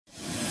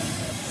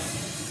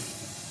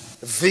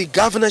The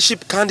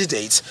governorship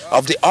candidate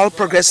of the All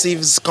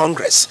Progressives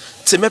Congress,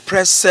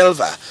 Timepres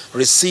Silva,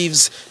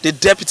 receives the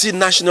Deputy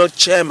National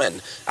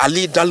Chairman,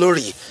 Ali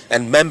Dalori,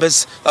 and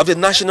members of the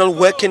National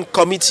Working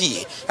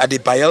Committee at the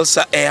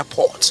Bayelsa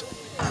Airport.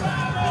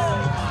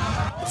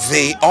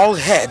 They all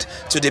head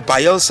to the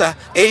Bayelsa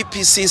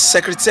APC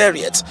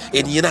Secretariat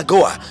in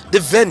Yenagoa, the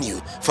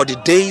venue for the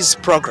day's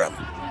program.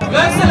 Your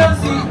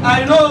Excellency,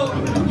 I know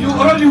you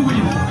already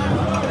win.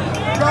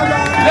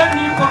 Let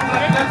me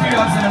congratulate you,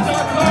 Your Excellency.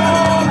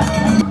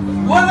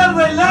 Whether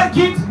they like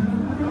it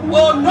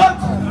or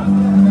not,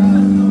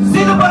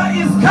 Silva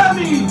is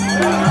coming.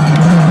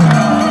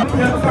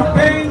 The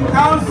campaign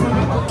council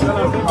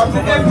of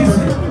the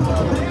APC,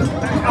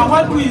 and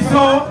what we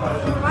saw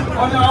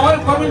on our way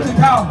coming to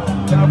town,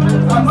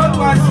 and what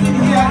we are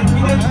seeing here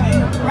immediately,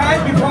 right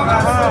before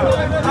us,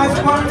 has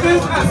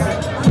convinced us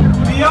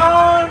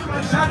beyond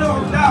a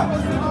shadow of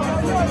doubt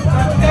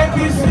that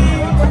APC,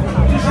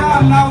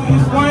 inshallah,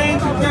 is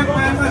going to take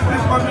Bayelsa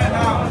State government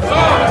now.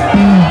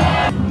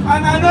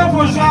 And I know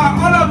for sure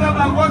all of them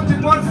are going to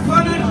vote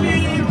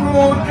solidly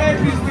for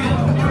APC,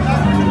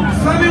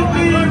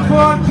 solidly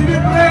for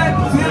Timepres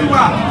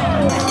Silva.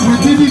 We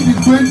did it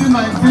in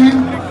 2019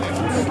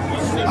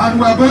 and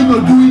we are going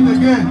to do it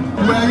again.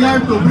 We are here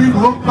to bring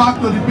hope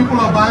back to the people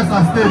of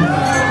Bayelsa State.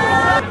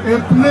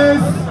 A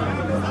place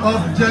of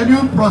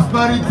genuine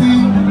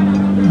prosperity,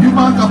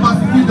 human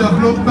capacity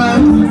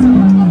development,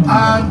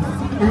 and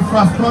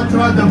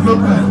infrastructural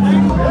development.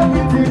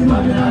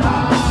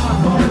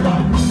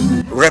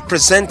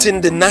 Representing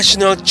the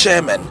national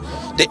chairman,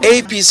 the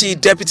APC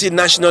Deputy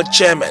National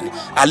Chairman,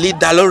 Ali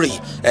Dalori,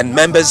 and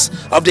members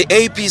of the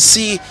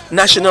APC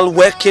National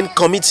Working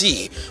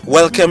Committee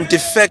welcome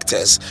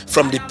defectors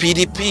from the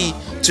PDP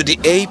to the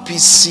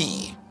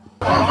APC.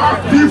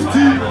 About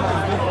 57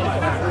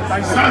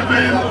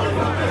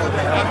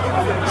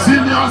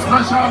 senior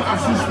special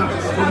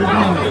assistants to the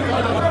government.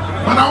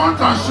 But I want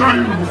to assure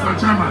you, Mr.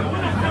 Chairman,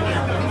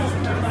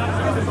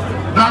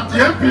 that the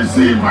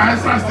APC in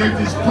Bayelsa State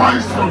is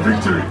poised for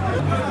victory.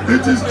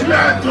 It is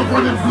clear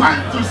for the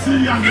blind to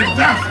see and the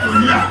deaf to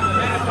hear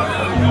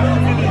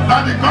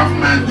that the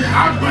government, the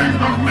outgoing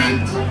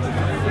government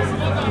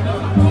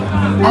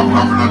of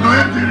Governor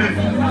Doyedire,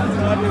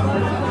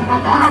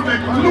 does not have a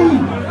clue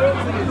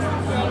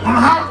on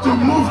how to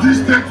move this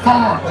state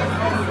forward.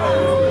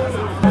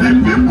 The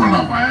people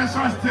of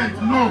Bayelsa State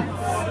know.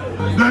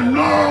 They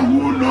know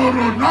who know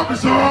road, not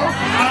so.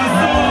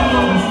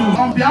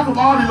 On behalf of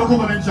all the local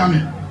government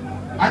chairmen,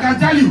 I can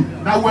tell you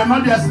that we will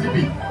not be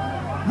sleeping.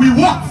 We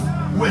work,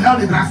 we help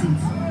the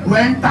grassroots, we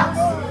intact,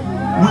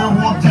 we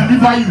will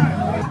deliver you.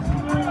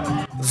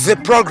 The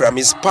program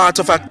is part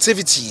of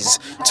activities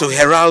to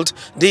herald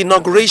the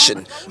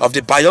inauguration of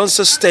the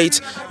Bayelsa State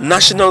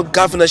National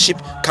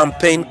Governorship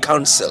Campaign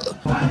Council.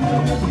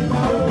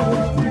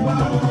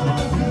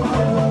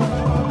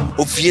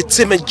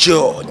 Ovietime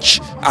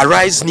George,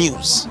 Arise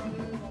News.